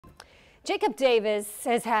Jacob Davis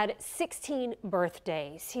has had 16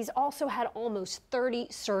 birthdays. He's also had almost 30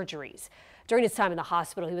 surgeries. During his time in the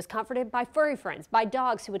hospital, he was comforted by furry friends, by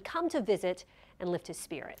dogs who would come to visit and lift his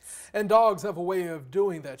spirits. And dogs have a way of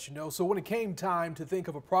doing that, you know. So when it came time to think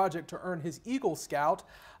of a project to earn his Eagle Scout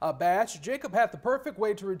badge, Jacob had the perfect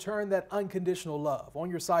way to return that unconditional love.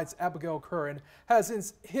 On your side's Abigail Curran has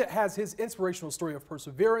his inspirational story of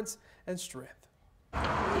perseverance and strength.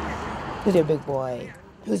 Who's a big boy?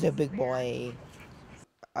 Who's a big boy?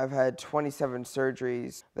 I've had 27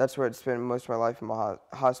 surgeries. That's where I'd spent most of my life in my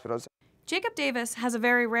hospitals. Jacob Davis has a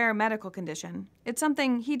very rare medical condition. It's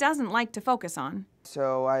something he doesn't like to focus on.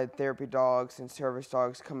 So I had therapy dogs and service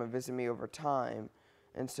dogs come and visit me over time.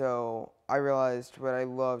 And so I realized what I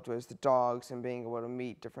loved was the dogs and being able to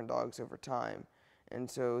meet different dogs over time. And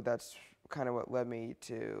so that's kind of what led me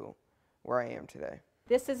to where I am today.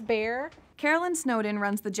 This is Bear. Carolyn Snowden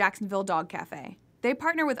runs the Jacksonville Dog Cafe. They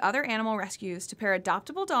partner with other animal rescues to pair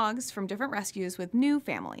adoptable dogs from different rescues with new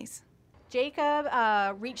families. Jacob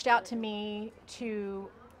reached out to me to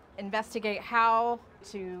investigate how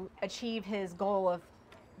to achieve his goal of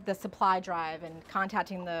the supply drive and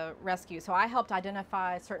contacting the rescue. So I helped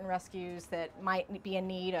identify certain rescues that might be in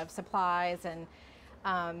need of supplies, and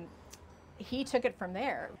he took it from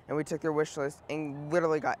there. And we took their wish list and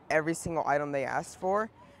literally got every single item they asked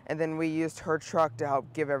for, and then we used her truck to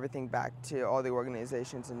help give everything back to all the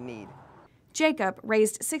organizations in need. Jacob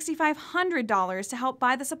raised $6,500 to help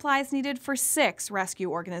buy the supplies needed for 6 rescue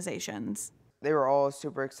organizations. They were all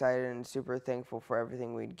super excited and super thankful for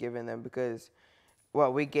everything we'd given them, because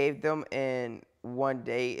what we gave them in one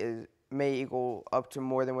day may equal up to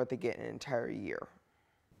more than what they get in an entire year.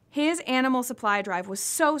 His animal supply drive was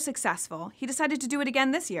so successful, he decided to do it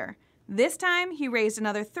again this year. This time, he raised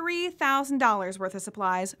another $3,000 worth of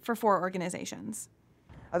supplies for 4 organizations.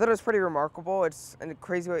 I thought it was pretty remarkable. It's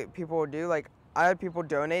crazy what people will do. Like, I had people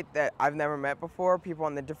donate that I've never met before, people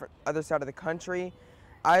on the other side of the country.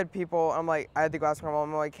 I had people, I had to go ask my mom,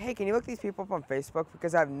 I'm like, hey, can you look these people up on Facebook?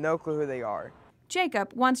 Because I have no clue who they are.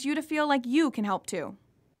 Jacob wants you to feel like you can help too.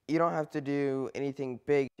 You don't have to do anything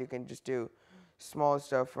big. You can just do small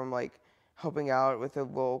stuff, from helping out with a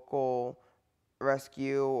local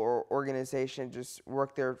rescue or organization. Just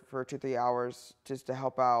work there for 2-3 hours just to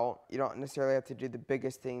help out. You don't necessarily have to do the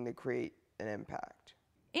biggest thing to create an impact.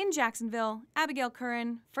 In Jacksonville, Abigail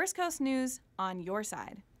Curran, First Coast News, on your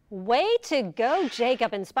side. Way to go,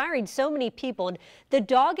 Jacob, inspiring so many people. And the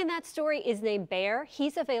dog in that story is named Bear.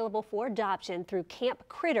 He's available for adoption through Camp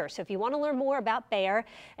Critter. So if you want to learn more about Bear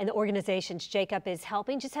and the organizations Jacob is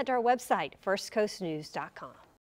helping, just head to our website, firstcoastnews.com.